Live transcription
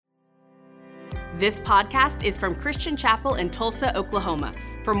This podcast is from Christian Chapel in Tulsa, Oklahoma.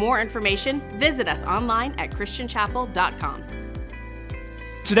 For more information, visit us online at christianchapel.com.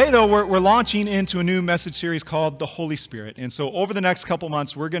 Today, though, we're launching into a new message series called The Holy Spirit. And so over the next couple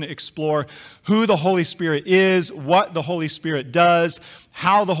months, we're going to explore who the Holy Spirit is, what the Holy Spirit does,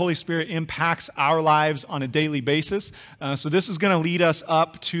 how the Holy Spirit impacts our lives on a daily basis. So this is going to lead us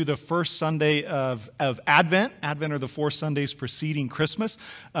up to the first Sunday of Advent. Advent are the 4 Sundays preceding Christmas.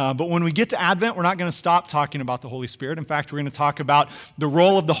 But when we get to Advent, we're not going to stop talking about the Holy Spirit. In fact, we're going to talk about the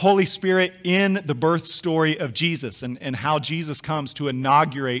role of the Holy Spirit in the birth story of Jesus and how Jesus comes to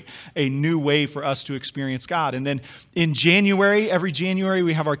inaugurate a new way for us to experience God. And then in January, every January,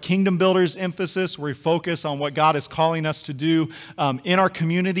 we have our Kingdom Builders emphasis, where we focus on what God is calling us to do in our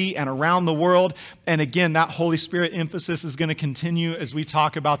community and around the world. And again, that Holy Spirit emphasis is going to continue as we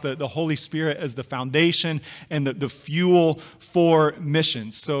talk about the Holy Spirit as the foundation and the fuel for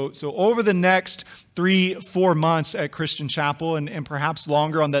missions. So over the next 3-4 months at Christian Chapel, and perhaps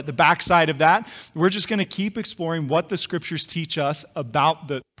longer on the backside of that, we're just going to keep exploring what the Scriptures teach us about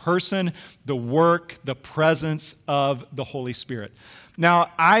the person, the work, the presence of the Holy Spirit.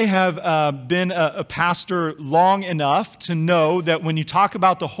 Now, I have been a pastor long enough to know that when you talk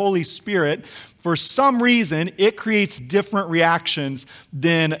about the Holy Spirit, for some reason, it creates different reactions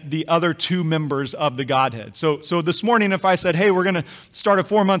than the other 2 members of the Godhead. So this morning, if I said, hey, we're going to start a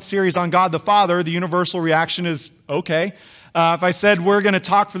 4-month series on God the Father, the universal reaction is, okay. If I said we're going to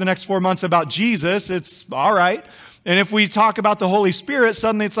talk for the next 4 months about Jesus, it's all right. And if we talk about the Holy Spirit,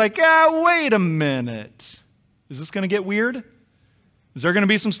 suddenly it's like, wait a minute. Is this going to get weird? Is there going to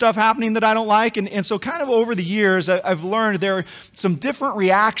be some stuff happening that I don't like? And so kind of over the years, I've learned there are some different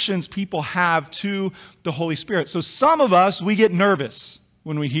reactions people have to the Holy Spirit. So some of us, we get nervous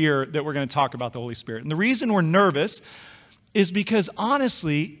when we hear that we're going to talk about the Holy Spirit. And the reason we're nervous is because,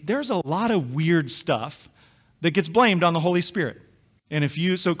 honestly, there's a lot of weird stuff that gets blamed on the Holy Spirit. And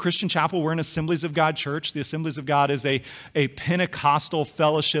so Christian Chapel, we're an Assemblies of God church. The Assemblies of God is a Pentecostal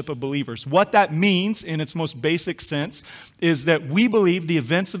fellowship of believers. What that means, in its most basic sense, is that we believe the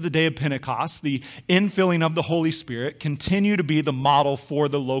events of the day of Pentecost, the infilling of the Holy Spirit, continue to be the model for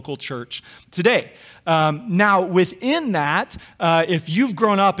the local church today. Now, within that, if you've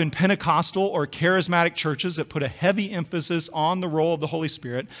grown up in Pentecostal or charismatic churches that put a heavy emphasis on the role of the Holy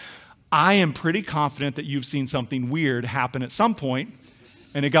Spirit, I am pretty confident that you've seen something weird happen at some point,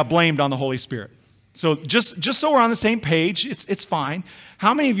 and it got blamed on the Holy Spirit. So just so we're on the same page, it's fine.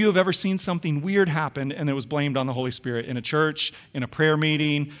 How many of you have ever seen something weird happen and it was blamed on the Holy Spirit in a church, in a prayer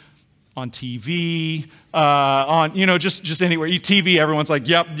meeting, on TV, just anywhere? TV, everyone's like,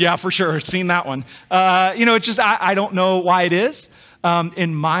 yep, yeah, for sure, seen that one. I don't know why it is.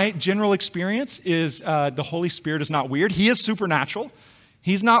 In my general experience is the Holy Spirit is not weird. He is supernatural.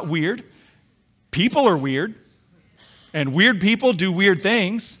 He's not weird. People are weird, and weird people do weird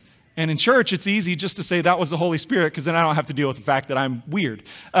things. And in church, it's easy just to say that was the Holy Spirit, because then I don't have to deal with the fact that I'm weird.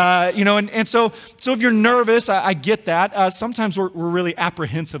 So if you're nervous, I get that. Sometimes we're really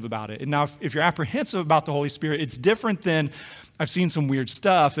apprehensive about it. And now, if you're apprehensive about the Holy Spirit, it's different than I've seen some weird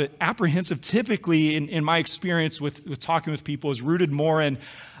stuff. Apprehensive, typically, in my experience with talking with people, is rooted more in,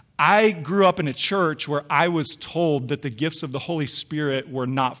 I grew up in a church where I was told that the gifts of the Holy Spirit were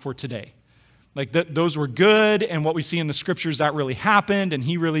not for today. Like those were good, and what we see in the Scriptures, that really happened, and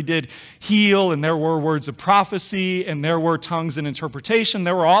He really did heal, and there were words of prophecy, and there were tongues and interpretation.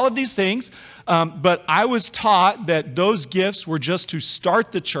 There were all of these things, but I was taught that those gifts were just to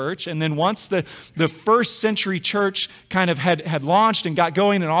start the church, and then once the first century church kind of had launched and got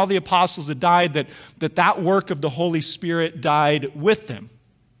going, and all the apostles had died, that work of the Holy Spirit died with them.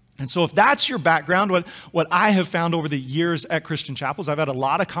 And so if that's your background, what I have found over the years at Christian Chapel is I've had a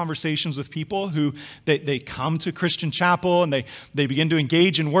lot of conversations with people who they come to Christian Chapel and they begin to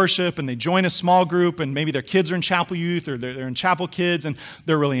engage in worship, and they join a small group, and maybe their kids are in Chapel Youth, or they're in Chapel Kids, and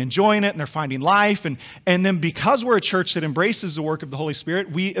they're really enjoying it and they're finding life. And then because we're a church that embraces the work of the Holy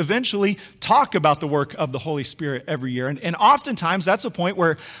Spirit, we eventually talk about the work of the Holy Spirit every year. And oftentimes that's a point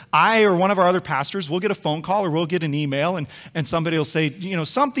where I or one of our other pastors will get a phone call or we'll get an email, and somebody will say,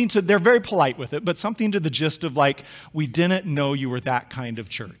 something they're very polite with it, but something to the gist of like, we didn't know you were that kind of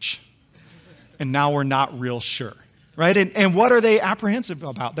church, and now we're not real sure, right? And what are they apprehensive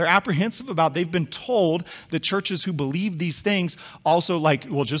about? They're apprehensive about, they've been told that churches who believe these things also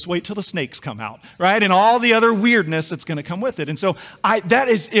just wait till the snakes come out, right? And all the other weirdness that's going to come with it. And so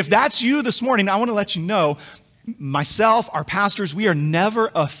if that's you this morning, I want to let you know, myself, our pastors, we are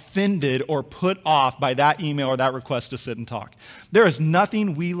never offended or put off by that email or that request to sit and talk. There is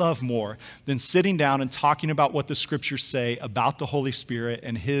nothing we love more than sitting down and talking about what the scriptures say about the Holy Spirit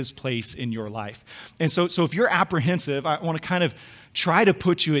and his place in your life. And so if you're apprehensive, I want to kind of try to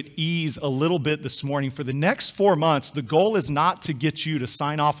put you at ease a little bit this morning. For the next 4 months, the goal is not to get you to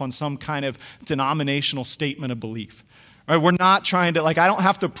sign off on some kind of denominational statement of belief. All right, we're not trying to, I don't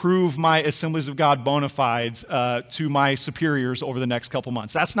have to prove my Assemblies of God bona fides to my superiors over the next couple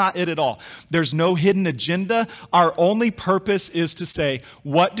months. That's not it at all. There's no hidden agenda. Our only purpose is to say,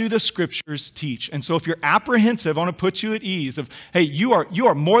 what do the scriptures teach? And so if you're apprehensive, I want to put you at ease of, hey, you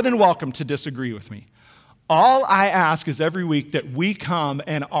are more than welcome to disagree with me. All I ask is every week that we come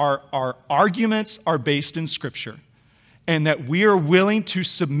and our arguments are based in Scripture, and that we are willing to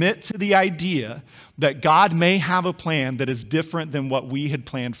submit to the idea that God may have a plan that is different than what we had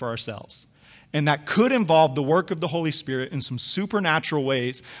planned for ourselves. And that could involve the work of the Holy Spirit in some supernatural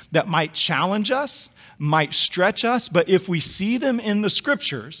ways that might challenge us, might stretch us, but if we see them in the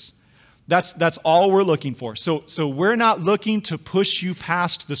Scriptures, that's all we're looking for. So we're not looking to push you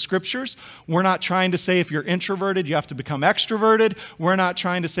past the scriptures. We're not trying to say if you're introverted, you have to become extroverted. We're not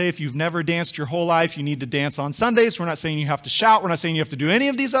trying to say if you've never danced your whole life, you need to dance on Sundays. We're not saying you have to shout. We're not saying you have to do any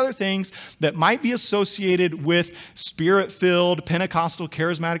of these other things that might be associated with spirit-filled, Pentecostal,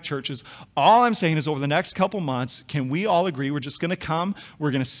 charismatic churches. All I'm saying is over the next couple months, can we all agree we're just going to come,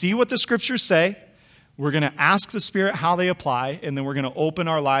 we're going to see what the scriptures say, we're going to ask the Spirit how they apply, and then we're going to open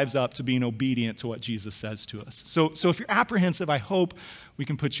our lives up to being obedient to what Jesus says to us. So if you're apprehensive, I hope we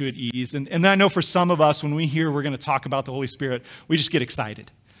can put you at ease. And then I know for some of us, when we hear we're going to talk about the Holy Spirit, we just get excited.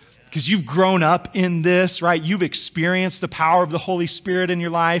 Because you've grown up in this, right? You've experienced the power of the Holy Spirit in your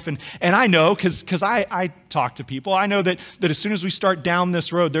life. And I know, because I talk to people, I know that as soon as we start down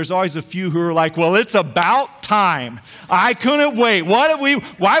this road, there's always a few who are like, well, it's about time. I couldn't wait. Why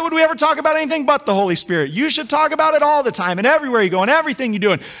would we ever talk about anything but the Holy Spirit? You should talk about it all the time and everywhere you go and everything you're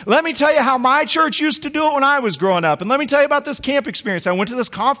doing. Let me tell you how my church used to do it when I was growing up. And let me tell you about this camp experience. I went to this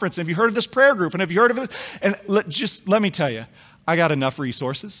conference, and have you heard of this prayer group? And have you heard of it? And let me tell you, I got enough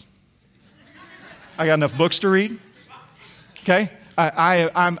resources. I got enough books to read, okay?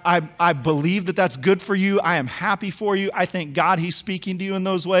 I believe that that's good for you. I am happy for you. I thank God he's speaking to you in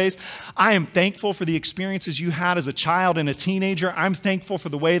those ways. I am thankful for the experiences you had as a child and a teenager. I'm thankful for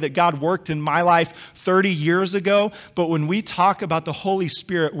the way that God worked in my life 30 years ago. But when we talk about the Holy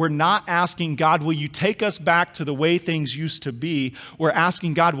Spirit, we're not asking God, will you take us back to the way things used to be? We're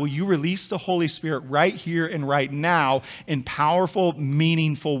asking God, will you release the Holy Spirit right here and right now in powerful,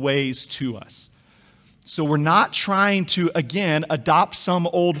 meaningful ways to us? So we're not trying to, again, adopt some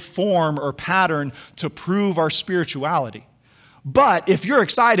old form or pattern to prove our spirituality. But if you're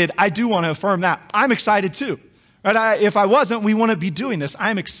excited, I do want to affirm that. I'm excited too. Right? If I wasn't, we wouldn't be doing this.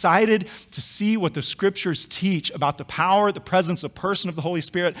 I'm excited to see what the scriptures teach about the power, the presence, the person of the Holy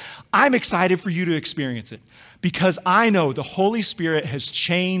Spirit. I'm excited for you to experience it because I know the Holy Spirit has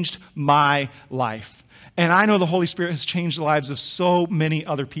changed my life. And I know the Holy Spirit has changed the lives of so many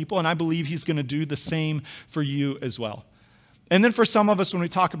other people, and I believe he's going to do the same for you as well. And then for some of us, when we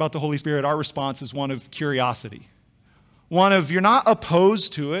talk about the Holy Spirit, our response is one of curiosity. One of, you're not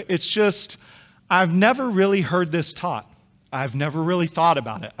opposed to it, it's just, I've never really heard this taught. I've never really thought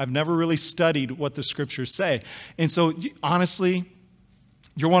about it. I've never really studied what the scriptures say. And so, honestly,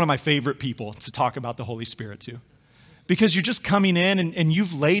 you're one of my favorite people to talk about the Holy Spirit to. Because you're just coming in and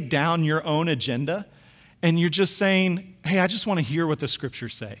you've laid down your own agenda. And you're just saying, hey, I just want to hear what the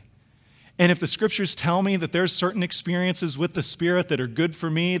scriptures say. And if the scriptures tell me that there's certain experiences with the Spirit that are good for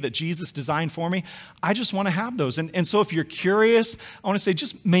me, that Jesus designed for me, I just want to have those. And so if you're curious, I want to say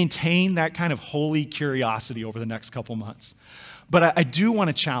just maintain that kind of holy curiosity over the next couple months. But I do want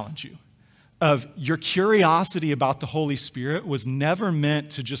to challenge you of your curiosity about the Holy Spirit was never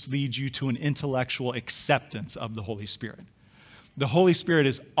meant to just lead you to an intellectual acceptance of the Holy Spirit. The Holy Spirit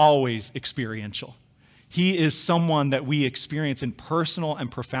is always experiential. He is someone that we experience in personal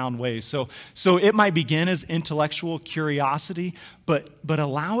and profound ways. So it might begin as intellectual curiosity, but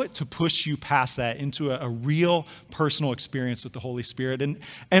allow it to push you past that into a real personal experience with the Holy Spirit. And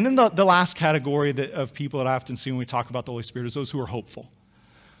then the last category of people that I often see when we talk about the Holy Spirit is those who are hopeful.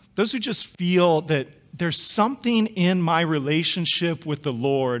 Those who just feel that there's something in my relationship with the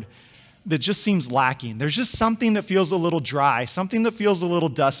Lord that just seems lacking. There's just something that feels a little dry, something that feels a little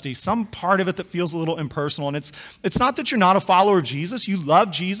dusty, some part of it that feels a little impersonal. And it's not that you're not a follower of Jesus. You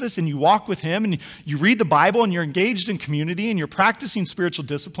love Jesus and you walk with him and you read the Bible and you're engaged in community and you're practicing spiritual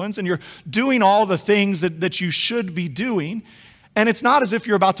disciplines and you're doing all the things that you should be doing. And it's not as if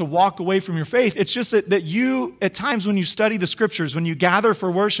you're about to walk away from your faith. It's just that you, at times when you study the scriptures, when you gather for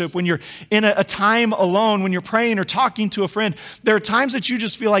worship, when you're in a time alone, when you're praying or talking to a friend, there are times that you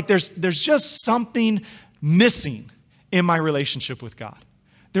just feel like there's just something missing in my relationship with God.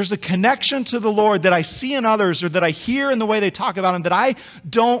 There's a connection to the Lord that I see in others or that I hear in the way they talk about Him that I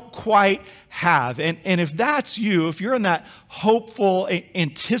don't quite have. And if that's you, if you're in that hopeful,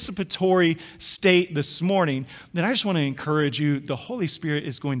 anticipatory state this morning, then I just want to encourage you, the Holy Spirit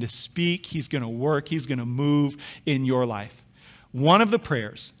is going to speak, He's going to work, He's going to move in your life. One of the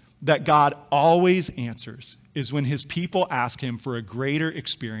prayers that God always answers is when His people ask Him for a greater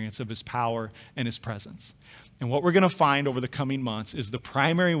experience of His power and His presence. And what we're going to find over the coming months is the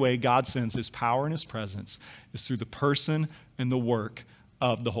primary way God sends His power and His presence is through the person and the work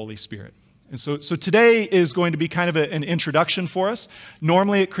of the Holy Spirit. And so today is going to be kind of an introduction for us.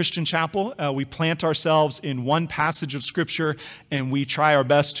 Normally at Christian Chapel, we plant ourselves in one passage of Scripture, and we try our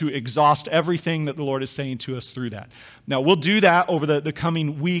best to exhaust everything that the Lord is saying to us through that. Now, we'll do that over the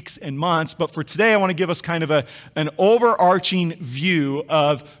coming weeks and months, but for today, I want to give us kind of an overarching view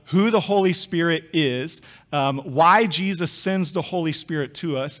of who the Holy Spirit is, why Jesus sends the Holy Spirit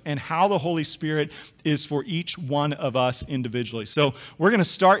to us, and how the Holy Spirit is for each one of us individually. So we're going to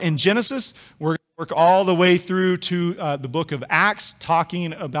start in Genesis. We're going to work all the way through to the book of Acts,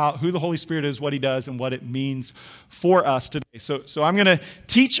 talking about who the Holy Spirit is, what He does, and what it means for us today. So I'm going to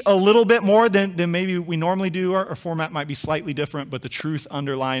teach a little bit more than maybe we normally do. Our format might be slightly different, but the truth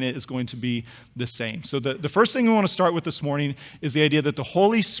underlying it is going to be the same. So the first thing we want to start with this morning is the idea that the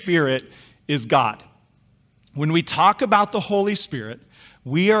Holy Spirit is God. When we talk about the Holy Spirit,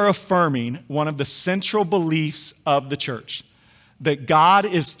 we are affirming one of the central beliefs of the church, that God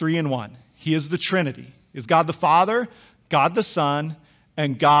is three in one. He is the Trinity. He is God the Father, God the Son,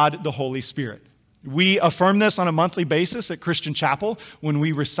 and God the Holy Spirit. We affirm this on a monthly basis at Christian Chapel when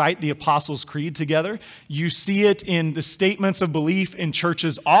we recite the Apostles' Creed together. You see it in the statements of belief in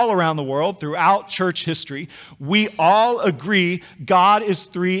churches all around the world throughout church history. We all agree God is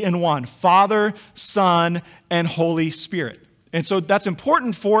three in one, Father, Son, and Holy Spirit. And so that's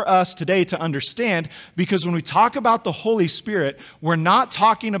important for us today to understand, because when we talk about the Holy Spirit, we're not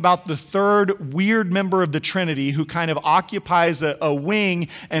talking about the third weird member of the Trinity who kind of occupies a wing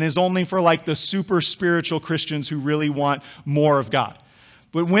and is only for like the super spiritual Christians who really want more of God.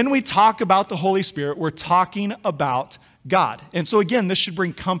 But when we talk about the Holy Spirit, we're talking about God. And so again, this should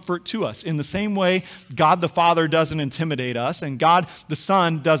bring comfort to us. In the same way God the Father doesn't intimidate us and God the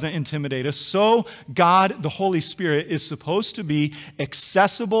Son doesn't intimidate us, so God the Holy Spirit is supposed to be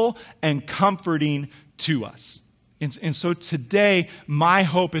accessible and comforting to us. And so today, my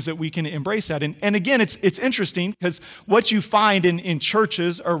hope is that we can embrace that. And again, it's interesting because what you find in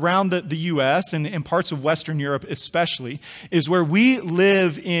churches around the U.S. and in parts of Western Europe especially is where we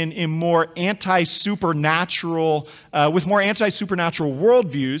live in more anti-supernatural, with more anti-supernatural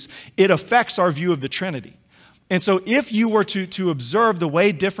worldviews, it affects our view of the Trinity. And so if you were to observe the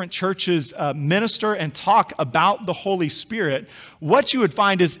way different churches minister and talk about the Holy Spirit, what you would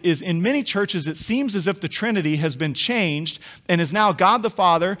find is in many churches, it seems as if the Trinity has been changed and is now God the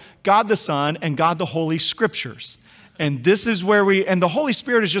Father, God the Son, and God the Holy Scriptures. And this is where and the Holy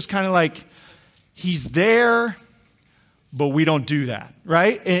Spirit is just kind of like, He's there, but we don't do that,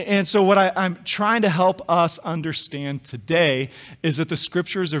 right? And so what I'm trying to help us understand today is that the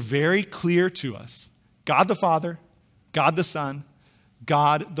Scriptures are very clear to us. God the Father, God the Son,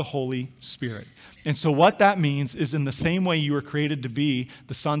 God the Holy Spirit. And so what that means is in the same way you were created to be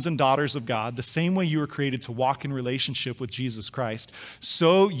the sons and daughters of God, the same way you were created to walk in relationship with Jesus Christ,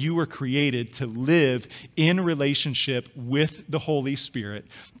 so you were created to live in relationship with the Holy Spirit,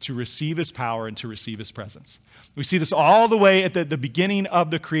 to receive His power and to receive His presence. We see this all the way at the beginning of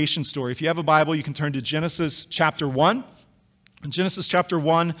the creation story. If you have a Bible, you can turn to Genesis chapter 1. In Genesis chapter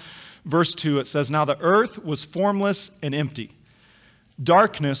 1, Verse 2, it says, "Now the earth was formless and empty.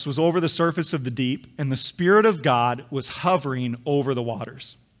 Darkness was over the surface of the deep, and the Spirit of God was hovering over the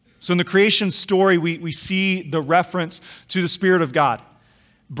waters." So in the creation story, we see the reference to the Spirit of God,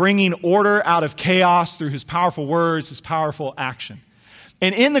 bringing order out of chaos through His powerful words, His powerful action.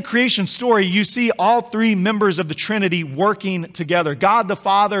 And in the creation story, you see all three members of the Trinity working together. God the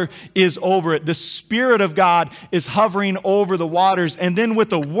Father is over it. The Spirit of God is hovering over the waters. And then with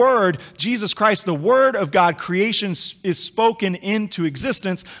the Word, Jesus Christ, the Word of God, creation is spoken into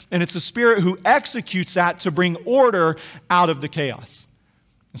existence. And it's the Spirit who executes that to bring order out of the chaos.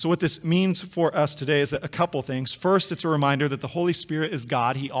 And so what this means for us today is a couple things. First, it's a reminder that the Holy Spirit is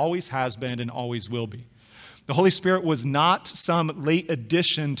God. He always has been and always will be. The Holy Spirit was not some late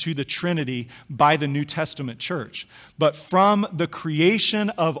addition to the Trinity by the New Testament church, but from the creation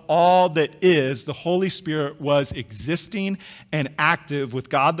of all that is, the Holy Spirit was existing and active with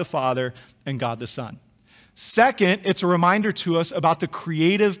God the Father and God the Son. Second, it's a reminder to us about the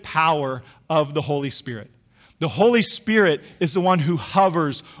creative power of the Holy Spirit. The Holy Spirit is the one who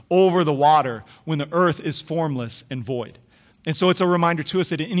hovers over the water when the earth is formless and void. And so it's a reminder to us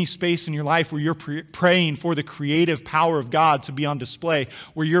that in any space in your life where you're praying for the creative power of God to be on display,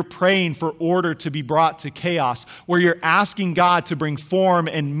 where you're praying for order to be brought to chaos, where you're asking God to bring form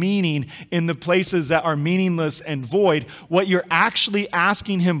and meaning in the places that are meaningless and void, what you're actually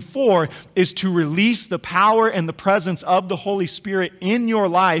asking Him for is to release the power and the presence of the Holy Spirit in your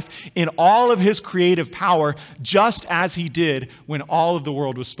life in all of His creative power, just as He did when all of the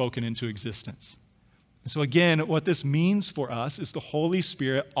world was spoken into existence. So again, what this means for us is the Holy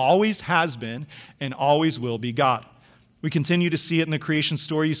Spirit always has been and always will be God. We continue to see it in the creation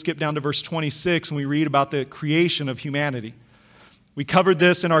story. You skip down to verse 26 and we read about the creation of humanity. We covered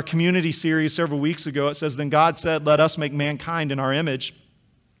this in our community series several weeks ago. It says, "Then God said, 'Let us make mankind in our image,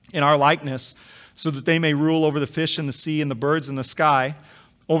 in our likeness, so that they may rule over the fish in the sea and the birds in the sky,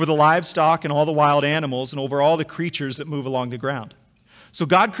 over the livestock and all the wild animals, and over all the creatures that move along the ground.' So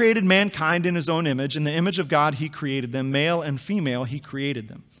God created mankind in His own image. In the image of God, He created them. Male and female, He created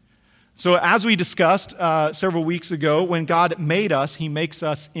them." So as we discussed several weeks ago, when God made us, He makes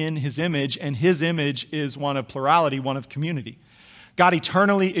us in His image, and His image is one of plurality, one of community. God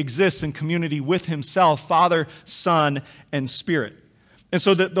eternally exists in community with Himself, Father, Son, and Spirit. And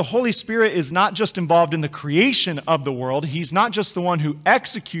so the Holy Spirit is not just involved in the creation of the world. He's not just the one who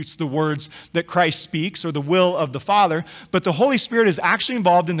executes the words that Christ speaks or the will of the Father, but the Holy Spirit is actually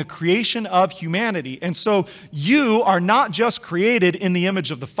involved in the creation of humanity. And so you are not just created in the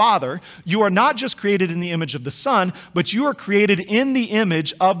image of the Father. You are not just created in the image of the Son, but you are created in the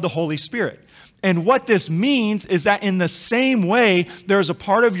image of the Holy Spirit. And what this means is that in the same way, there's a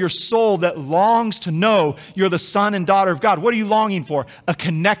part of your soul that longs to know you're the son and daughter of God. What are you longing for? A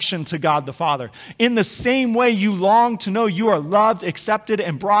connection to God the Father. In the same way, you long to know you are loved, accepted,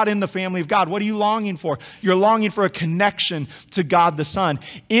 and brought in the family of God. What are you longing for? You're longing for a connection to God the Son.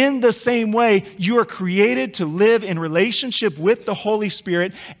 In the same way, you are created to live in relationship with the Holy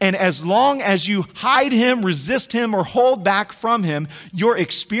Spirit. And as long as you hide Him, resist Him, or hold back from Him, your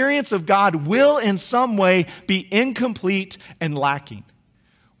experience of God will in some way be incomplete and lacking.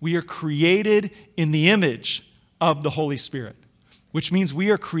 We are created in the image of the Holy Spirit, which means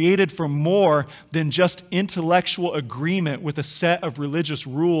we are created for more than just intellectual agreement with a set of religious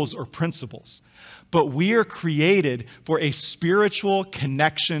rules or principles. But we are created for a spiritual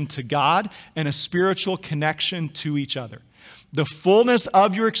connection to God and a spiritual connection to each other. The fullness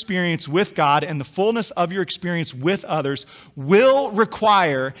of your experience with God and the fullness of your experience with others will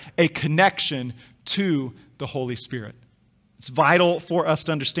require a connection to the Holy Spirit. It's vital for us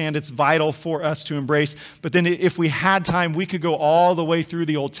to understand. It's vital for us to embrace. But then if we had time, we could go all the way through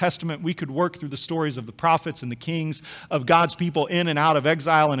the Old Testament. We could work through the stories of the prophets and the kings of God's people in and out of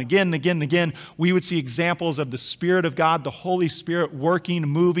exile. And again and again and again, we would see examples of the Spirit of God, the Holy Spirit working,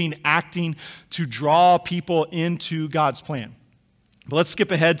 moving, acting to draw people into God's plan. But let's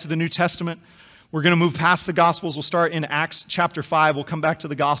skip ahead to the New Testament. We're going to move past the Gospels. We'll start in Acts chapter 5. We'll come back to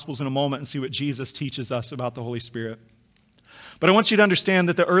the Gospels in a moment and see what Jesus teaches us about the Holy Spirit. But I want you to understand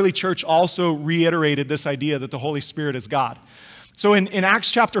that the early church also reiterated this idea that the Holy Spirit is God. So in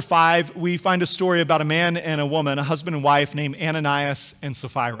Acts chapter 5, we find a story about a man and a woman, a husband and wife named Ananias and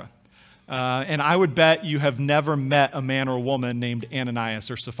Sapphira. And I would bet you have never met a man or a woman named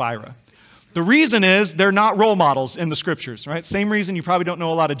Ananias or Sapphira. The reason is they're not role models in the scriptures, right? Same reason you probably don't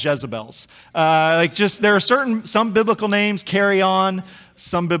know a lot of Jezebels. There are some biblical names carry on,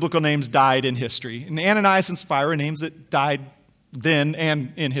 some biblical names died in history. And Ananias and Sapphira are names that died then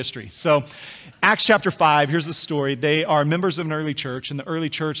and in history. So Acts chapter 5, here's the story. They are members of an early church. In the early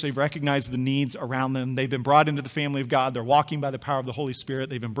church, they've recognized the needs around them. They've been brought into the family of God. They're walking by the power of the Holy Spirit.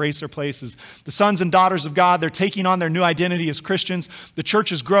 They've embraced their place as the sons and daughters of God. They're taking on their new identity as Christians. The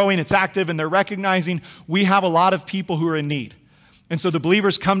church is growing, it's active, and they're recognizing we have a lot of people who are in need. And so the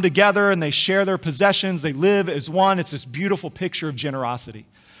believers come together and they share their possessions. They live as one. It's this beautiful picture of generosity.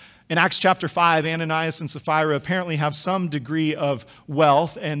 In Acts chapter 5, Ananias and Sapphira apparently have some degree of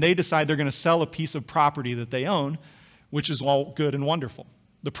wealth, and they decide they're going to sell a piece of property that they own, which is all good and wonderful.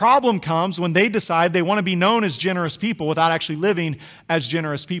 The problem comes when they decide they want to be known as generous people without actually living as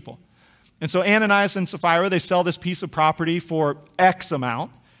generous people. And so Ananias and Sapphira, they sell this piece of property for X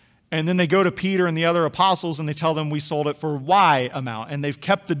amount, and then they go to Peter and the other apostles and they tell them we sold it for Y amount, and they've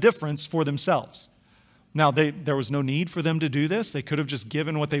kept the difference for themselves. Now, there was no need for them to do this. They could have just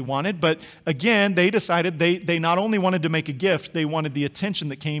given what they wanted. But again, they decided they not only wanted to make a gift, they wanted the attention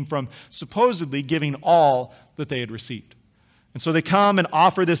that came from supposedly giving all that they had received. And so they come and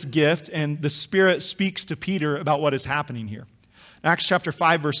offer this gift, and the Spirit speaks to Peter about what is happening here. In Acts chapter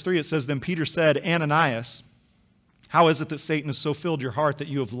 5, verse 3, it says, "Then Peter said, 'Ananias, how is it that Satan has so filled your heart that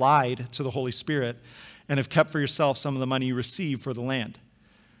you have lied to the Holy Spirit and have kept for yourself some of the money you received for the land?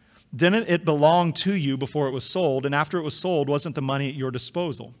 Didn't it belong to you before it was sold? And after it was sold, wasn't the money at your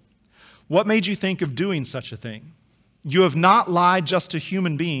disposal? What made you think of doing such a thing? You have not lied just to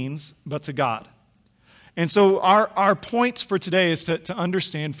human beings, but to God.'" And so our point for today is to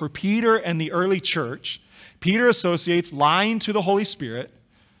understand, for Peter and the early church, Peter associates lying to the Holy Spirit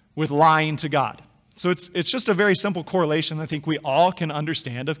with lying to God. So it's just a very simple correlation I think we all can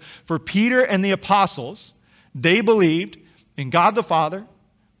understand. For Peter and the apostles, they believed in God the Father,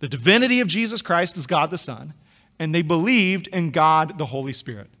 the divinity of Jesus Christ as God the Son, and they believed in God the Holy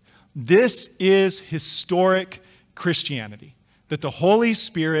Spirit. This is historic Christianity, that the Holy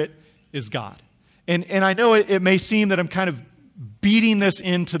Spirit is God. And I know it may seem that I'm kind of beating this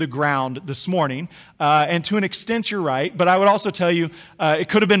into the ground this morning, and to an extent you're right, but I would also tell you it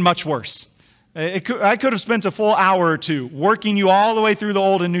could have been much worse. I could have spent a full hour or two working you all the way through the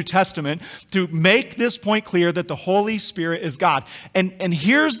Old and New Testament to make this point clear that the Holy Spirit is God. And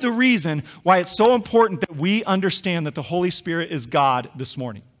here's the reason why it's so important that we understand that the Holy Spirit is God this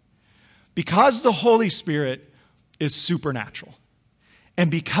morning. Because the Holy Spirit is supernatural. And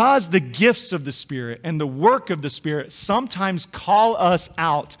because the gifts of the Spirit and the work of the Spirit sometimes call us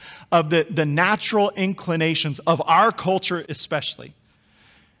out of the natural inclinations of our culture especially,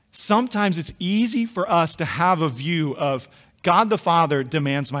 sometimes it's easy for us to have a view of God the Father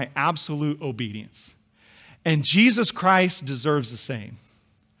demands my absolute obedience, and Jesus Christ deserves the same.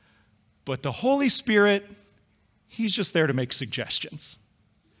 But the Holy Spirit, he's just there to make suggestions.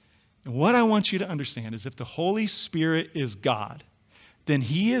 And what I want you to understand is if the Holy Spirit is God, then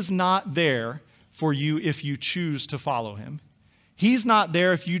he is not there for you if you choose to follow him. He's not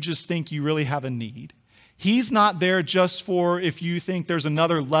there if you just think you really have a need. He's not there just for if you think there's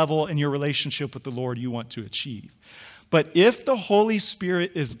another level in your relationship with the Lord you want to achieve. But if the Holy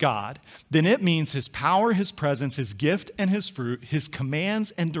Spirit is God, then it means his power, his presence, his gift, and his fruit, his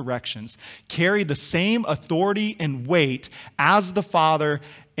commands and directions carry the same authority and weight as the Father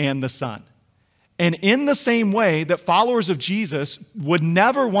and the Son. And in the same way that followers of Jesus would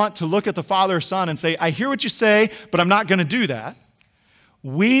never want to look at the Father or Son and say, I hear what you say, but I'm not going to do that,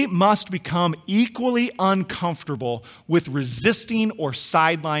 we must become equally uncomfortable with resisting or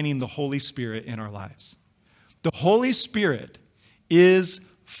sidelining the Holy Spirit in our lives. The Holy Spirit is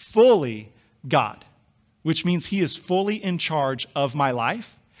fully God, which means he is fully in charge of my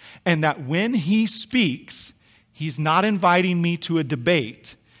life, and that when he speaks, he's not inviting me to a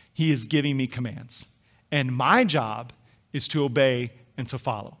debate. He is giving me commands. And my job is to obey and to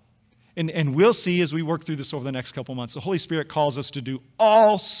follow. And we'll see as we work through this over the next couple months, the Holy Spirit calls us to do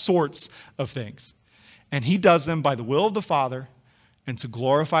all sorts of things. And he does them by the will of the Father and to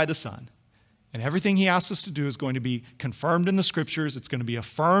glorify the Son. And everything he asks us to do is going to be confirmed in the Scriptures. It's going to be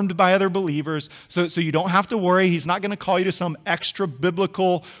affirmed by other believers. So you don't have to worry. He's not going to call you to some extra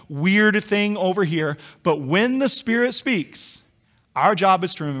biblical weird thing over here. But when the Spirit speaks, our job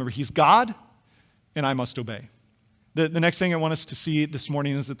is to remember he's God and I must obey. The next thing I want us to see this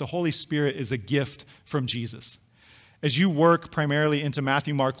morning is that the Holy Spirit is a gift from Jesus. As you work primarily into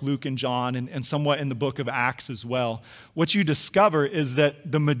Matthew, Mark, Luke, and John, and somewhat in the book of Acts as well, what you discover is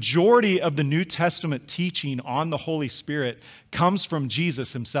that the majority of the New Testament teaching on the Holy Spirit comes from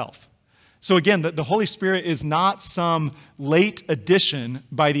Jesus himself. So again, the Holy Spirit is not some late addition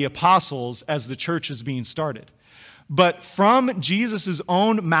by the apostles as the church is being started. But from Jesus'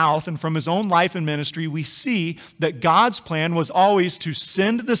 own mouth and from his own life and ministry, we see that God's plan was always to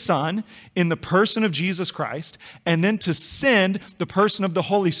send the Son in the person of Jesus Christ, and then to send the person of the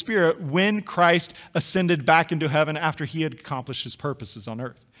Holy Spirit when Christ ascended back into heaven after he had accomplished his purposes on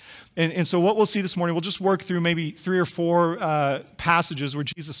earth. And so what we'll see this morning, we'll just work through maybe 3 or 4 passages where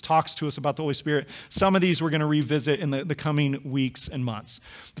Jesus talks to us about the Holy Spirit. Some of these we're going to revisit in the coming weeks and months.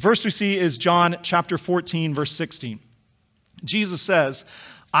 The first we see is John chapter 14, verse 16. Jesus says,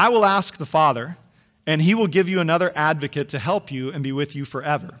 I will ask the Father, and he will give you another advocate to help you and be with you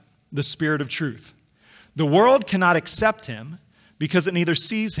forever, the Spirit of truth. The world cannot accept him because it neither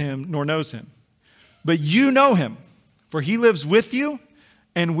sees him nor knows him. But you know him, for he lives with you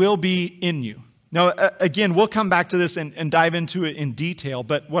and will be in you. Now, again, we'll come back to this and dive into it in detail,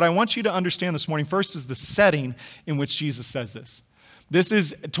 but what I want you to understand this morning first is the setting in which Jesus says this. This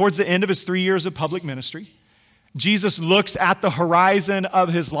is towards the end of his 3 years of public ministry. Jesus looks at the horizon of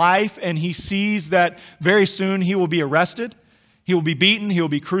his life and he sees that very soon he will be arrested, he will be beaten, he will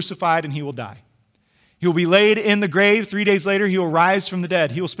be crucified, and he will die. He will be laid in the grave. 3 days later, he will rise from the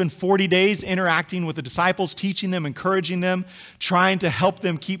dead. He will spend 40 days interacting with the disciples, teaching them, encouraging them, trying to help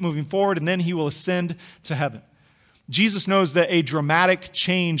them keep moving forward, and then he will ascend to heaven. Jesus knows that a dramatic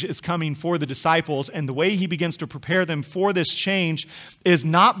change is coming for the disciples, and the way he begins to prepare them for this change is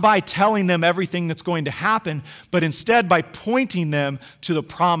not by telling them everything that's going to happen, but instead by pointing them to the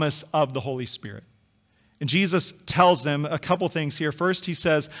promise of the Holy Spirit. And Jesus tells them a couple things here. First, he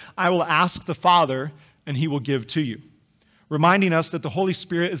says, I will ask the Father, and he will give to you, reminding us that the Holy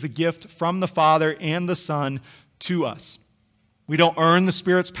Spirit is a gift from the Father and the Son to us. We don't earn the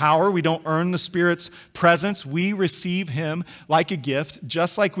Spirit's power. We don't earn the Spirit's presence. We receive him like a gift,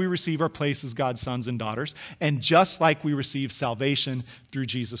 just like we receive our place as God's sons and daughters, and just like we receive salvation through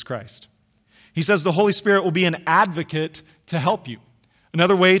Jesus Christ. He says the Holy Spirit will be an advocate to help you.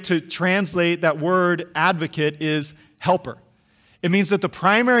 Another way to translate that word advocate is helper. It means that the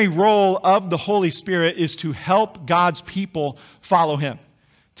primary role of the Holy Spirit is to help God's people follow him,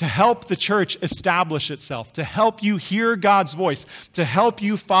 to help the church establish itself, to help you hear God's voice, to help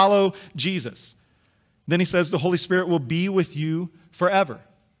you follow Jesus. Then he says the Holy Spirit will be with you forever.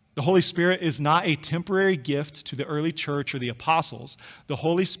 The Holy Spirit is not a temporary gift to the early church or the apostles. The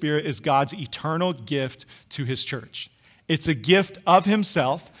Holy Spirit is God's eternal gift to his church. It's a gift of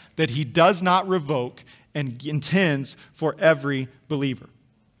himself that he does not revoke and intends for every believer.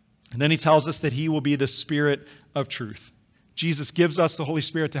 And then he tells us that he will be the Spirit of truth. Jesus gives us the Holy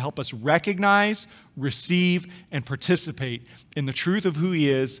Spirit to help us recognize, receive, and participate in the truth of who he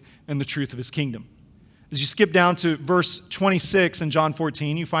is and the truth of his kingdom. As you skip down to verse 26 in John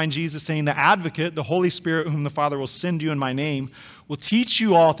 14, you find Jesus saying, the advocate, the Holy Spirit whom the Father will send you in my name, will teach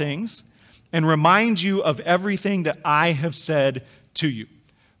you all things and remind you of everything that I have said to you.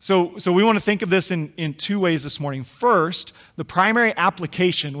 So we want to think of this in two ways this morning. First, the primary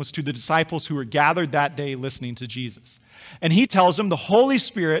application was to the disciples who were gathered that day listening to Jesus. And he tells them, the Holy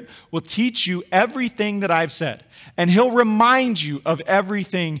Spirit will teach you everything that I've said, and he'll remind you of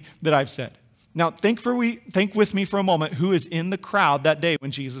everything that I've said. Now, think with me for a moment who is in the crowd that day when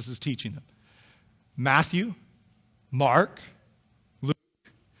Jesus is teaching them. Matthew, Mark, Luke,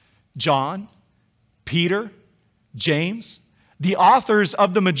 John, Peter, James. The authors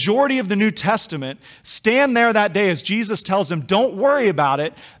of the majority of the New Testament stand there that day as Jesus tells them, don't worry about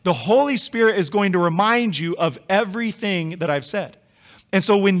it. The Holy Spirit is going to remind you of everything that I've said. And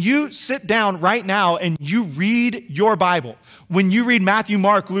so when you sit down right now and you read your Bible, when you read Matthew,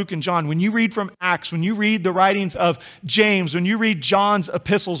 Mark, Luke, and John, when you read from Acts, when you read the writings of James, when you read John's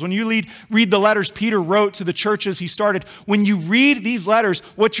epistles, when you read the letters Peter wrote to the churches he started, when you read these letters,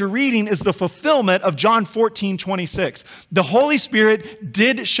 what you're reading is the fulfillment of John 14:26. The Holy Spirit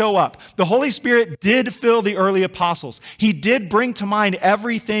did show up. The Holy Spirit did fill the early apostles. He did bring to mind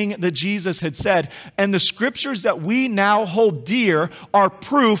everything that Jesus had said. And the scriptures that we now hold dear are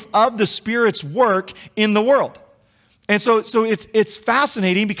proof of the Spirit's work in the world. And so it's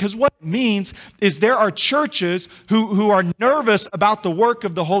fascinating because what it means is there are churches who are nervous about the work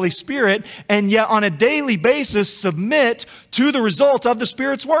of the Holy Spirit and yet on a daily basis submit to the result of the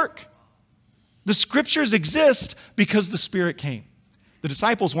Spirit's work. The scriptures exist because the Spirit came. The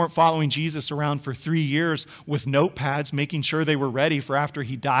disciples weren't following Jesus around for 3 years with notepads, making sure they were ready for after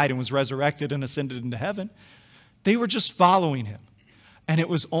he died and was resurrected and ascended into heaven. They were just following him. And it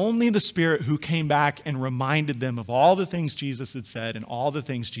was only the Spirit who came back and reminded them of all the things Jesus had said and all the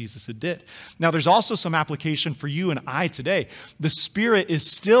things Jesus had did. Now, there's also some application for you and I today. The Spirit is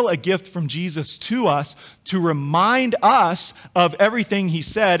still a gift from Jesus to us to remind us of everything he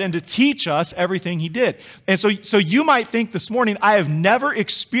said and to teach us everything he did. And so you might think this morning, I have never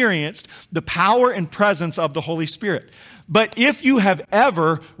experienced the power and presence of the Holy Spirit. But if you have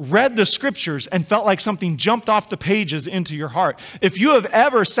ever read the scriptures and felt like something jumped off the pages into your heart, if you have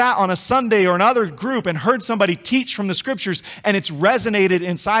ever sat on a Sunday or another group and heard somebody teach from the scriptures and it's resonated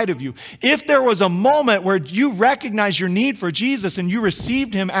inside of you, if there was a moment where you recognized your need for Jesus and you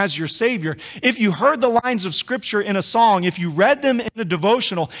received him as your Savior, if you heard the lines of scripture in a song, if you read them in a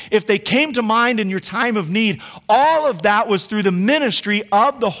devotional, if they came to mind in your time of need, all of that was through the ministry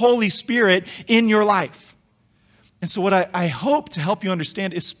of the Holy Spirit in your life. And so what I hope to help you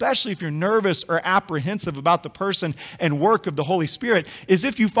understand, especially if you're nervous or apprehensive about the person and work of the Holy Spirit, is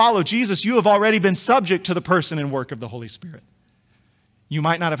if you follow Jesus, you have already been subject to the person and work of the Holy Spirit. You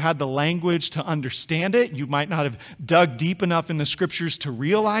might not have had the language to understand it. You might not have dug deep enough in the scriptures to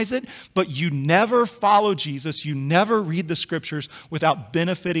realize it, but you never follow Jesus. You never read the scriptures without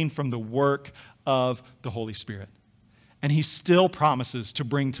benefiting from the work of the Holy Spirit. And he still promises to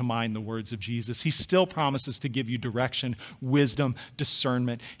bring to mind the words of Jesus. He still promises to give you direction, wisdom,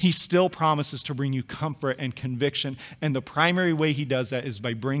 discernment. He still promises to bring you comfort and conviction. And the primary way he does that is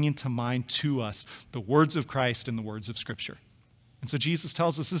by bringing to mind to us the words of Christ and the words of Scripture. And so Jesus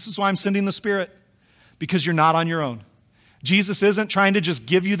tells us, this is why I'm sending the Spirit, because you're not on your own. Jesus isn't trying to just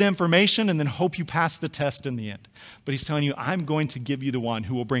give you the information and then hope you pass the test in the end. But he's telling you, I'm going to give you the one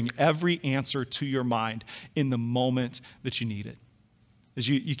who will bring every answer to your mind in the moment that you need it. As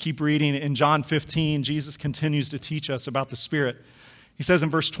you keep reading in John 15, Jesus continues to teach us about the Spirit. He says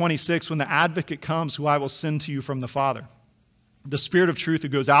in verse 26, when the advocate comes, who I will send to you from the Father, the Spirit of truth who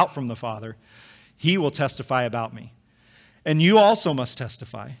goes out from the Father, he will testify about me. And you also must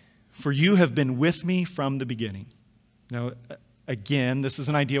testify, for you have been with me from the beginning. Now, again, this is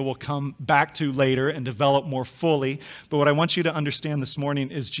an idea we'll come back to later and develop more fully. But what I want you to understand this morning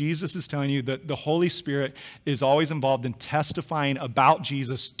is Jesus is telling you that the Holy Spirit is always involved in testifying about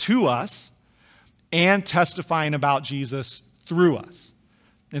Jesus to us and testifying about Jesus through us.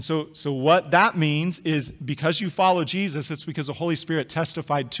 And so what that means is because you follow Jesus, it's because the Holy Spirit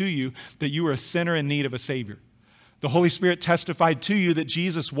testified to you that you were a sinner in need of a Savior. The Holy Spirit testified to you that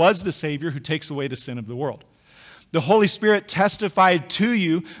Jesus was the Savior who takes away the sin of the world. The Holy Spirit testified to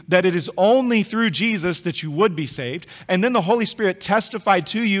you that it is only through Jesus that you would be saved. And then the Holy Spirit testified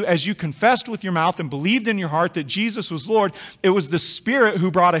to you as you confessed with your mouth and believed in your heart that Jesus was Lord. It was the Spirit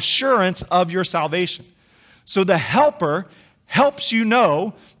who brought assurance of your salvation. So the Helper helps you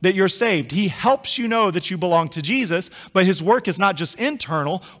know that you're saved. He helps you know that you belong to Jesus, but his work is not just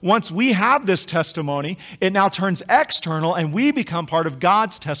internal. Once we have this testimony, it now turns external and we become part of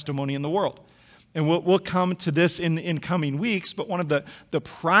God's testimony in the world. And we'll come to this in coming weeks, but one of the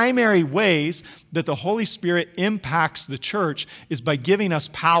primary ways that the Holy Spirit impacts the church is by giving us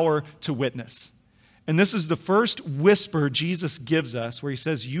power to witness. And this is the first whisper Jesus gives us where he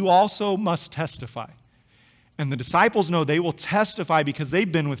says, you also must testify. And the disciples know they will testify because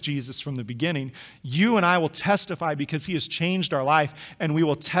they've been with Jesus from the beginning. You and I will testify because he has changed our life, and we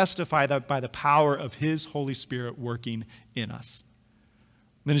will testify that by the power of his Holy Spirit working in us.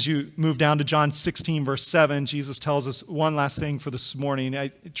 Then as you move down to John 16, verse 7, Jesus tells us one last thing for this morning. I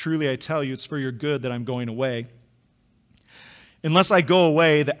tell you, it's for your good that I'm going away. Unless I go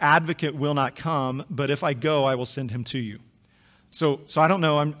away, the advocate will not come, but if I go, I will send him to you. So I don't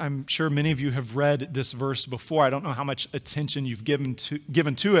know, I'm sure many of you have read this verse before. I don't know how much attention you've given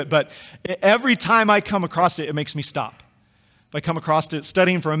to it, but every time I come across it, it makes me stop. If I come across it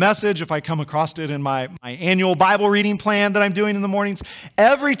studying for a message, if I come across it in my annual Bible reading plan that I'm doing in the mornings,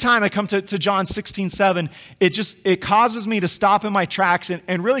 every time I come to John 16:7, it causes me to stop in my tracks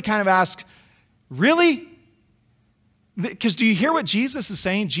and really kind of ask, really? Because do you hear what Jesus is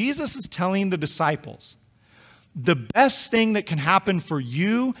saying? Jesus is telling the disciples, the best thing that can happen for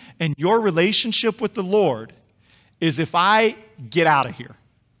you and your relationship with the Lord is if I get out of here.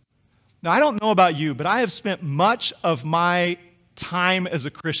 Now, I don't know about you, but I have spent much of my time as a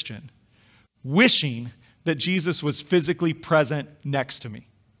Christian wishing that Jesus was physically present next to me.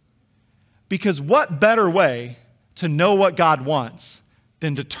 Because what better way to know what God wants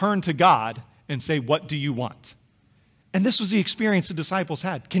than to turn to God and say, what do you want? And this was the experience the disciples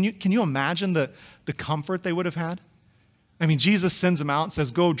had. Can you imagine the comfort they would have had? I mean, Jesus sends them out and says,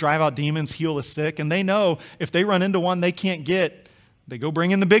 go drive out demons, heal the sick. And they know if they run into one they can't get, they go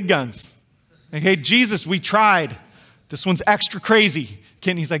bring in the big guns. Like, hey, Jesus, we tried. This one's extra crazy.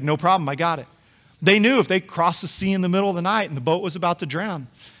 He's like, no problem, I got it. They knew if they crossed the sea in the middle of the night and the boat was about to drown,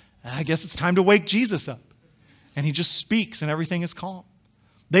 I guess it's time to wake Jesus up. And he just speaks and everything is calm.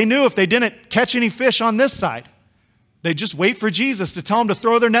 They knew if they didn't catch any fish on this side, they'd just wait for Jesus to tell them to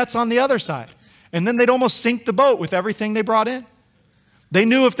throw their nets on the other side. And then they'd almost sink the boat with everything they brought in. They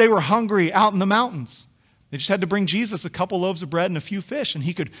knew if they were hungry out in the mountains, they just had to bring Jesus a couple loaves of bread and a few fish, and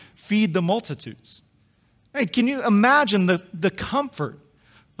he could feed the multitudes. Hey, can you imagine the comfort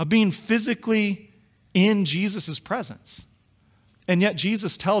of being physically in Jesus' presence? And yet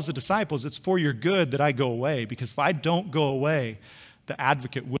Jesus tells the disciples, it's for your good that I go away, because if I don't go away, the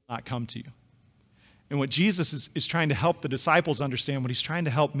advocate will not come to you. And what Jesus is trying to help the disciples understand, what he's trying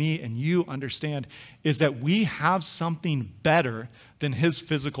to help me and you understand, is that we have something better than his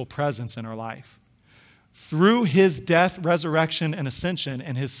physical presence in our life. Through his death, resurrection, and ascension,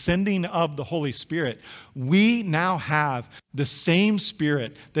 and his sending of the Holy Spirit, we now have the same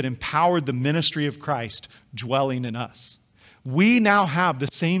Spirit that empowered the ministry of Christ dwelling in us. We now have the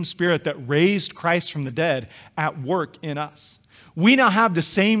same Spirit that raised Christ from the dead at work in us. We now have the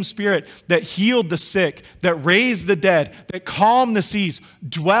same Spirit that healed the sick, that raised the dead, that calmed the seas,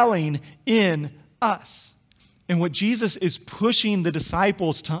 dwelling in us. And what Jesus is pushing the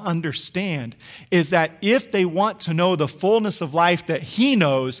disciples to understand is that if they want to know the fullness of life that he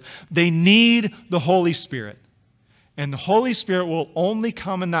knows, they need the Holy Spirit. And the Holy Spirit will only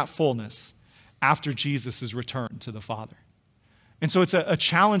come in that fullness after Jesus is returned to the Father. And so it's a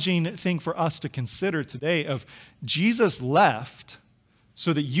challenging thing for us to consider today of Jesus left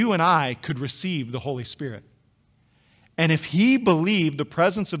so that you and I could receive the Holy Spirit. And if he believed the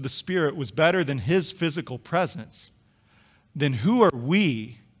presence of the Spirit was better than his physical presence, then who are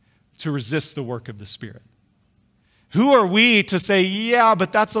we to resist the work of the Spirit? Who are we to say, yeah,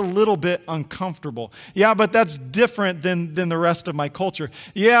 but that's a little bit uncomfortable. Yeah, but that's different than the rest of my culture.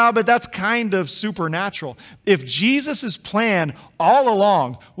 Yeah, but that's kind of supernatural. If Jesus' plan all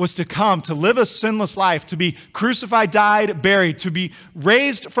along was to come, to live a sinless life, to be crucified, died, buried, to be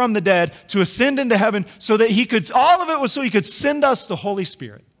raised from the dead, to ascend into heaven, so that he could, all of it was so he could send us the Holy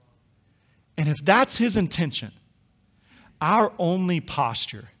Spirit. And if that's his intention, our only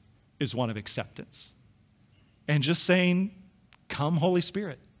posture is one of acceptance. And just saying, come, Holy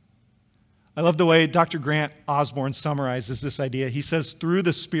Spirit. I love the way Dr. Grant Osborne summarizes this idea. He says, through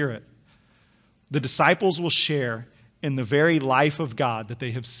the Spirit, the disciples will share in the very life of God that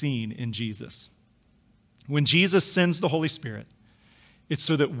they have seen in Jesus. When Jesus sends the Holy Spirit, it's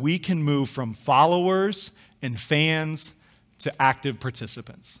so that we can move from followers and fans to active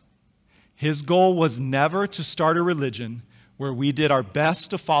participants. His goal was never to start a religion where we did our best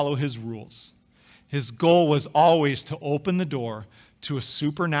to follow his rules. His goal was always to open the door to a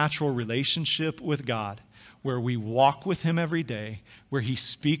supernatural relationship with God, where we walk with him every day, where he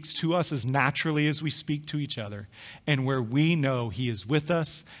speaks to us as naturally as we speak to each other, and where we know he is with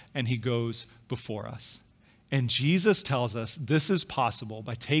us and he goes before us. And Jesus tells us this is possible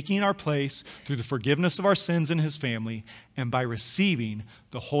by taking our place through the forgiveness of our sins in his family and by receiving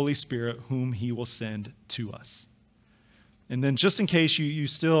the Holy Spirit whom he will send to us. And then just in case you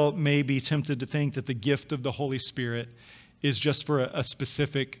still may be tempted to think that the gift of the Holy Spirit is just for a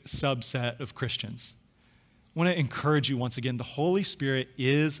specific subset of Christians, I want to encourage you once again, the Holy Spirit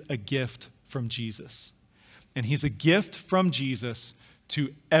is a gift from Jesus. And he's a gift from Jesus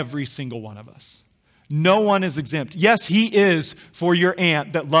to every single one of us. No one is exempt. Yes, he is for your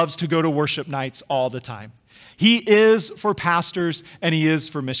aunt that loves to go to worship nights all the time. He is for pastors and he is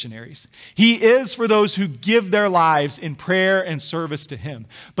for missionaries. He is for those who give their lives in prayer and service to him.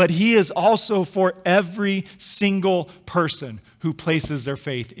 But he is also for every single person who places their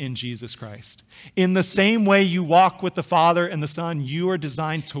faith in Jesus Christ. In the same way you walk with the Father and the Son, you are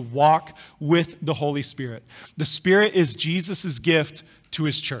designed to walk with the Holy Spirit. The Spirit is Jesus' gift to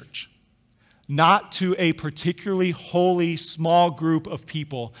his church. Not to a particularly holy small group of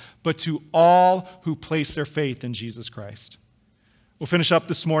people, but to all who place their faith in Jesus Christ. We'll finish up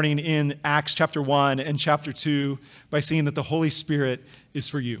this morning in Acts chapter 1 and chapter 2 by seeing that the Holy Spirit is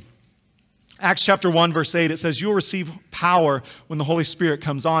for you. Acts chapter 1, verse 8, it says, "You will receive power when the Holy Spirit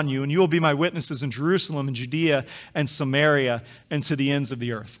comes on you, and you will be my witnesses in Jerusalem and Judea and Samaria and to the ends of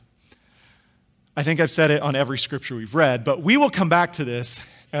the earth." I think I've said it on every scripture we've read, but we will come back to this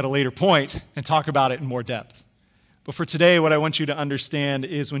at a later point and talk about it in more depth. But for today, what I want you to understand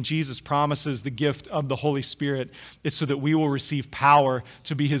is when Jesus promises the gift of the Holy Spirit, it's so that we will receive power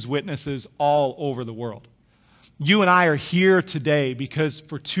to be his witnesses all over the world. You and I are here today because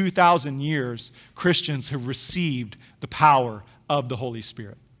for 2,000 years, Christians have received the power of the Holy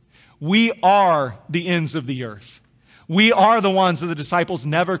Spirit. We are the ends of the earth. We are the ones that the disciples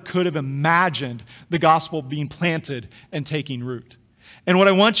never could have imagined the gospel being planted and taking root. And what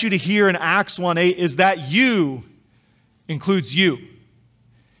I want you to hear in Acts 1:8 is that you includes you.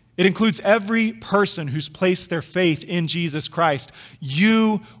 It includes every person who's placed their faith in Jesus Christ.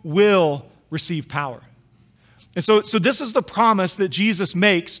 You will receive power. And so this is the promise that Jesus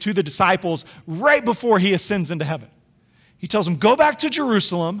makes to the disciples right before he ascends into heaven. He tells them, go back to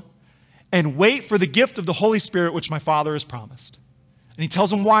Jerusalem and wait for the gift of the Holy Spirit, which my Father has promised. And he tells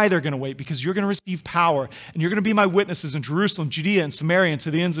them why they're going to wait, because you're going to receive power, and you're going to be my witnesses in Jerusalem, Judea, and Samaria, and to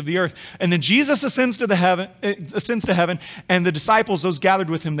the ends of the earth. And then Jesus ascends to heaven, and the disciples, those gathered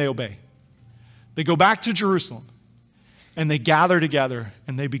with him, they obey. They go back to Jerusalem, and they gather together,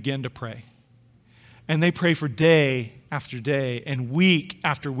 and they begin to pray. And they pray for day after day and week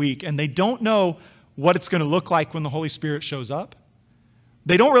after week, and they don't know what it's going to look like when the Holy Spirit shows up.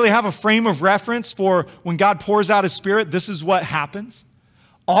 They don't really have a frame of reference for when God pours out his Spirit, this is what happens.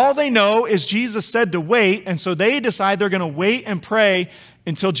 All they know is Jesus said to wait, and so they decide they're going to wait and pray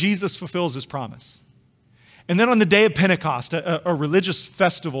until Jesus fulfills his promise. And then on the day of Pentecost, a religious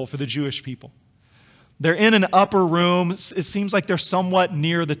festival for the Jewish people, they're in an upper room. It seems like they're somewhat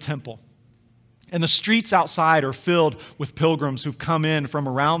near the temple. And the streets outside are filled with pilgrims who've come in from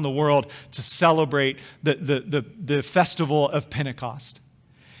around the world to celebrate the festival of Pentecost.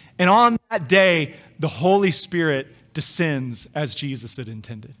 And on that day, the Holy Spirit descends as Jesus had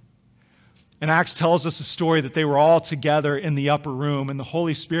intended. And Acts tells us a story that they were all together in the upper room, and the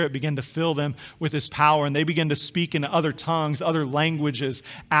Holy Spirit began to fill them with his power, and they began to speak in other tongues, other languages,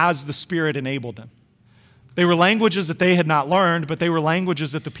 as the Spirit enabled them. They were languages that they had not learned, but they were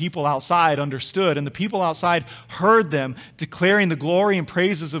languages that the people outside understood, and the people outside heard them declaring the glory and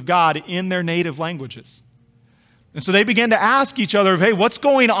praises of God in their native languages. And so they began to ask each other, hey, what's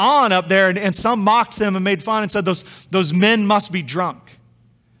going on up there? And some mocked them and made fun and said, those men must be drunk.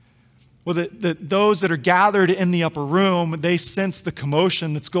 Well, those that are gathered in the upper room, they sense the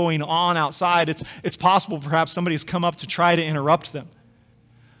commotion that's going on outside. It's possible perhaps somebody has come up to try to interrupt them.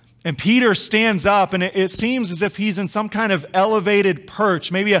 And Peter stands up, and it seems as if he's in some kind of elevated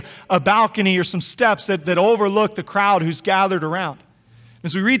perch, maybe a balcony or some steps that overlook the crowd who's gathered around.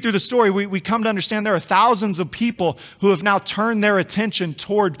 As we read through the story, we come to understand there are thousands of people who have now turned their attention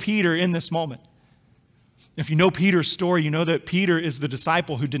toward Peter in this moment. If you know Peter's story, you know that Peter is the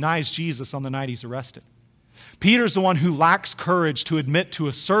disciple who denies Jesus on the night he's arrested. Peter's the one who lacks courage to admit to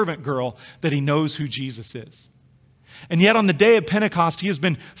a servant girl that he knows who Jesus is. And yet on the day of Pentecost, he has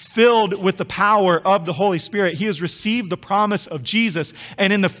been filled with the power of the Holy Spirit. He has received the promise of Jesus.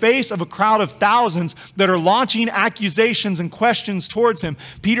 And in the face of a crowd of thousands that are launching accusations and questions towards him,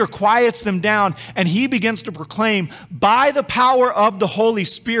 Peter quiets them down, and he begins to proclaim by the power of the Holy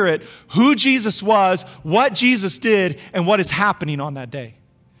Spirit who Jesus was, what Jesus did, and what is happening on that day.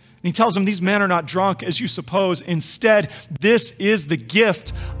 And he tells them, these men are not drunk as you suppose. Instead, this is the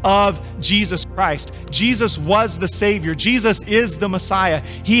gift of Jesus Christ. Jesus was the Savior. Jesus is the Messiah.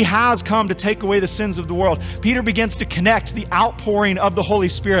 He has come to take away the sins of the world. Peter begins to connect the outpouring of the Holy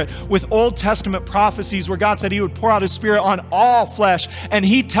Spirit with Old Testament prophecies where God said he would pour out his Spirit on all flesh. And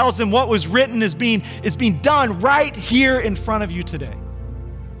he tells them what was written is being done right here in front of you today.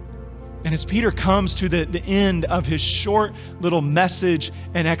 And as Peter comes to the end of his short little message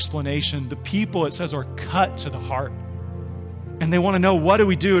and explanation, the people, it says, are cut to the heart. And they want to know, what do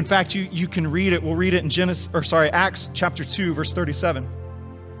we do? In fact, you can read it. We'll read it in Acts chapter 2, verse 37.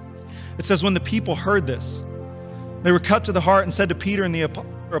 It says, when the people heard this, they were cut to the heart and said to Peter and the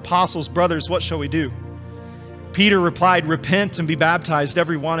apostles, brothers, what shall we do? Peter replied, repent and be baptized,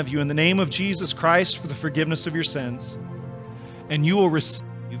 every one of you, in the name of Jesus Christ for the forgiveness of your sins, and you will receive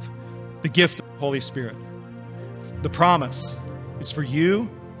the gift of the Holy Spirit. The promise is for you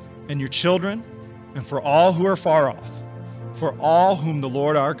and your children and for all who are far off, for all whom the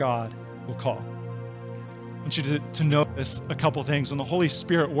Lord our God will call. I want you to notice a couple things. When the Holy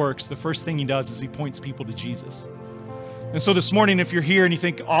Spirit works, the first thing he does is he points people to Jesus. And so this morning, if you're here and you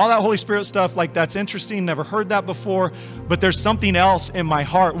think all that Holy Spirit stuff, like that's interesting, never heard that before, but there's something else in my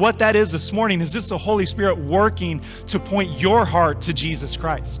heart. What that is this morning is this the Holy Spirit working to point your heart to Jesus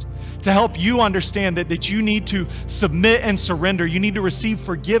Christ, to help you understand that you need to submit and surrender. You need to receive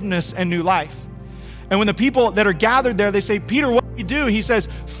forgiveness and new life. And when the people that are gathered there, they say, Peter, what do we do? He says,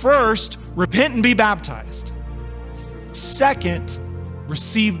 first, repent and be baptized. Second,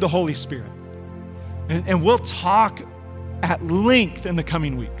 receive the Holy Spirit. And we'll talk at length in the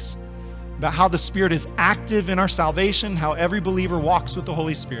coming weeks about how the Spirit is active in our salvation, how every believer walks with the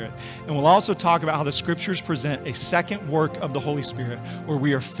Holy Spirit. And we'll also talk about how the Scriptures present a second work of the Holy Spirit where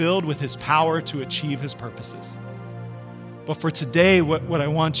we are filled with His power to achieve His purposes. But for today, what I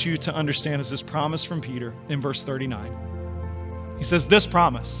want you to understand is this promise from Peter in verse 39. He says this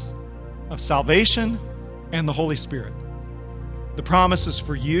promise of salvation and the Holy Spirit. The promise is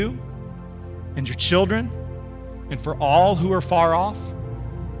for you and your children and for all who are far off,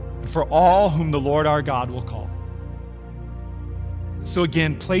 and for all whom the Lord our God will call. So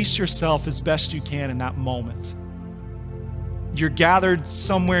again, place yourself as best you can in that moment. You're gathered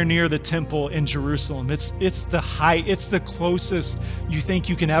somewhere near the temple in Jerusalem. It's the height, it's the closest you think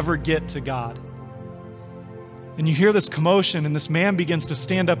you can ever get to God. And you hear this commotion, and this man begins to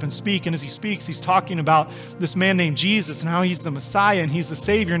stand up and speak. And as he speaks, he's talking about this man named Jesus and how he's the Messiah and he's the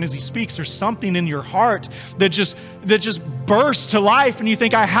Savior. And as he speaks, there's something in your heart that just bursts to life, and you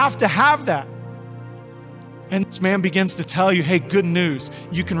think, I have to have that. And this man begins to tell you, hey, good news.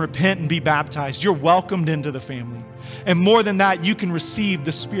 You can repent and be baptized. You're welcomed into the family. And more than that, you can receive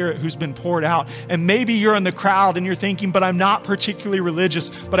the Spirit who's been poured out. And maybe you're in the crowd and you're thinking, but I'm not particularly religious,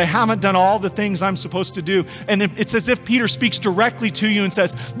 but I haven't done all the things I'm supposed to do. And it's as if Peter speaks directly to you and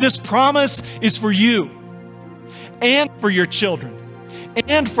says, this promise is for you and for your children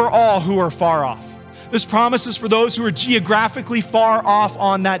and for all who are far off. This promise is for those who are geographically far off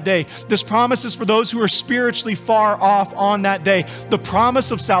on that day. This promise is for those who are spiritually far off on that day. The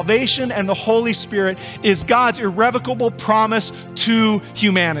promise of salvation and the Holy Spirit is God's irrevocable promise to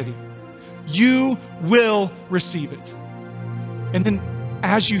humanity. You will receive it. And then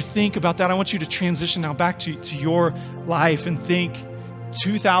as you think about that, I want you to transition now back to your life and think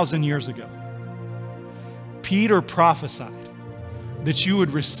 2,000 years ago. Peter prophesied that you would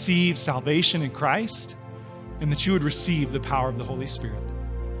receive salvation in Christ and that you would receive the power of the Holy Spirit.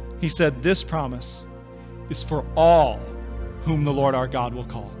 He said, this promise is for all whom the Lord our God will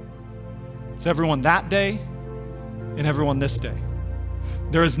call. It's everyone that day and everyone this day.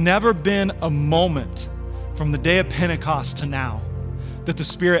 There has never been a moment from the day of Pentecost to now that the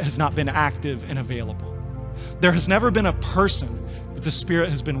Spirit has not been active and available. There has never been a person that the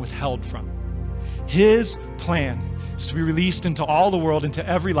Spirit has been withheld from. His plan is to be released into all the world, into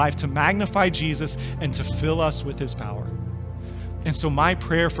every life, to magnify Jesus and to fill us with his power. And so my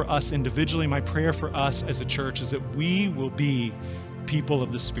prayer for us individually, my prayer for us as a church is that we will be people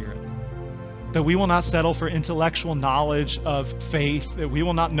of the Spirit. That we will not settle for intellectual knowledge of faith, that we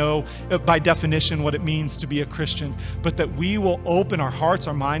will not know by definition what it means to be a Christian, but that we will open our hearts,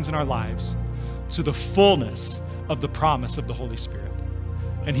 our minds, and our lives to the fullness of the promise of the Holy Spirit.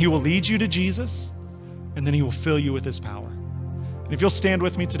 And he will lead you to Jesus, and then he will fill you with his power. And if you'll stand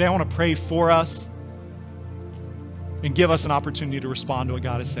with me today, I want to pray for us and give us an opportunity to respond to what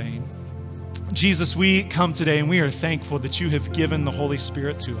God is saying. Jesus, we come today and we are thankful that you have given the Holy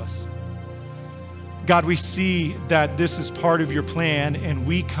Spirit to us. God, we see that this is part of your plan, and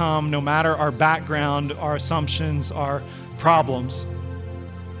we come, no matter our background, our assumptions, our problems,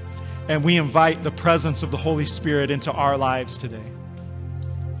 and we invite the presence of the Holy Spirit into our lives today.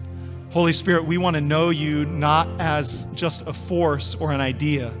 Holy Spirit, we want to know you not as just a force or an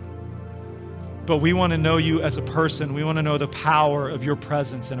idea, but we want to know you as a person. We want to know the power of your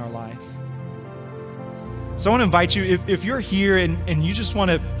presence in our life. So I want to invite you, if you're here and you just want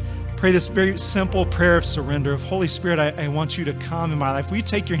to pray this very simple prayer of surrender, of Holy Spirit, I want you to come in my life. Will you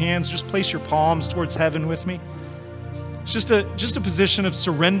take your hands, just place your palms towards heaven with me? It's just a position of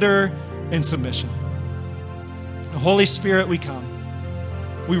surrender and submission. Holy Spirit, we come.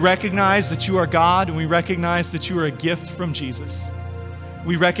 We recognize that you are God, and we recognize that you are a gift from Jesus.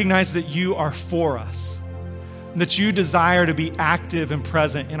 We recognize that you are for us, and that you desire to be active and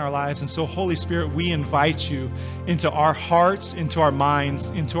present in our lives. And so, Holy Spirit, we invite you into our hearts, into our minds,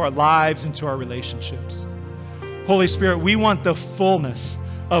 into our lives, into our relationships. Holy Spirit, we want the fullness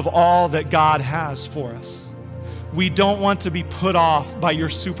of all that God has for us. We don't want to be put off by your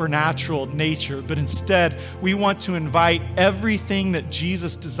supernatural nature, but instead, we want to invite everything that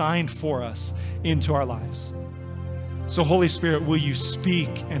Jesus designed for us into our lives. So, Holy Spirit, will you speak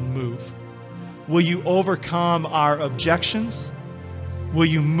and move? Will you overcome our objections? Will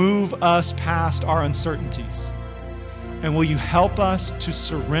you move us past our uncertainties? And will you help us to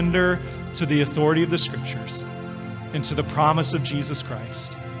surrender to the authority of the Scriptures and to the promise of Jesus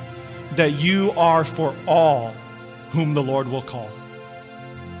Christ, that you are for all whom the Lord will call?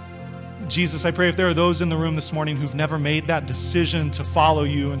 Jesus, I pray if there are those in the room this morning who've never made that decision to follow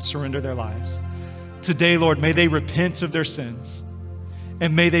you and surrender their lives, today, Lord, may they repent of their sins,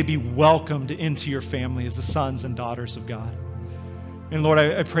 and may they be welcomed into your family as the sons and daughters of God. And Lord,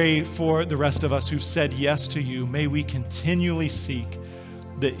 I pray for the rest of us who've said yes to you. May we continually seek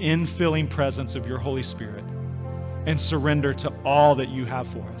the infilling presence of your Holy Spirit and surrender to all that you have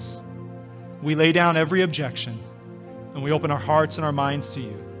for us. We lay down every objection, and we open our hearts and our minds to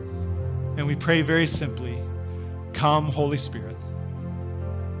you. And we pray very simply, come, Holy Spirit.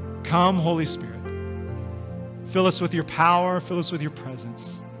 Come, Holy Spirit. Fill us with your power, fill us with your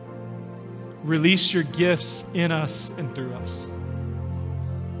presence. Release your gifts in us and through us.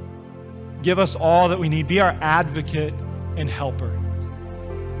 Give us all that we need. Be our advocate and helper.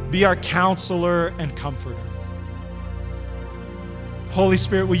 Be our counselor and comforter. Holy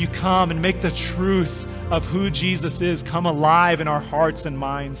Spirit, will you come and make the truth of who Jesus is come alive in our hearts and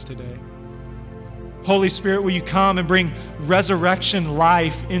minds today? Holy Spirit, will you come and bring resurrection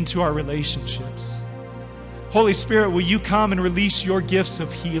life into our relationships? Holy Spirit, will you come and release your gifts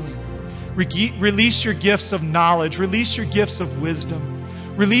of healing? Release your gifts of knowledge. Release your gifts of wisdom.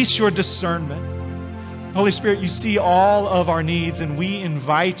 Release your discernment. Holy Spirit, you see all of our needs, and we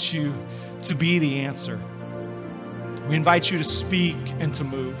invite you to be the answer. We invite you to speak and to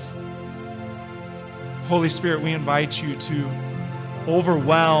move. Holy Spirit, we invite you to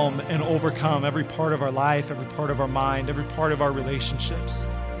overwhelm and overcome every part of our life, every part of our mind, every part of our relationships.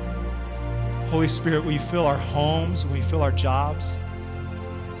 Holy Spirit, will you fill our homes? Will you fill our jobs?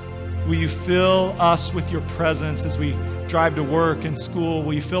 Will you fill us with your presence as we drive to work and school?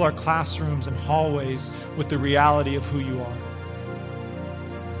 Will you fill our classrooms and hallways with the reality of who you are?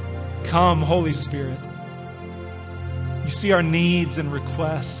 Come, Holy Spirit. You see our needs and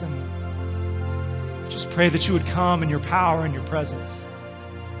requests, and just pray that you would come in your power and your presence.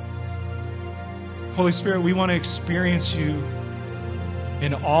 Holy Spirit, we want to experience you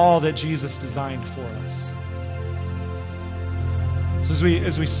in all that Jesus designed for us. So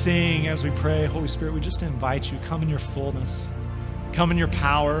as we sing, as we pray, Holy Spirit, we just invite you, come in your fullness, come in your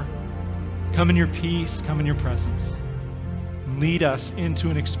power, come in your peace, come in your presence. Lead us into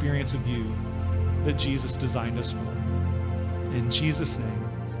an experience of you that Jesus designed us for. In Jesus' name,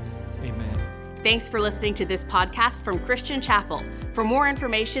 amen. Thanks for listening to this podcast from Christian Chapel. For more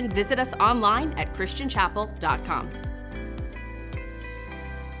information, visit us online at christianchapel.com.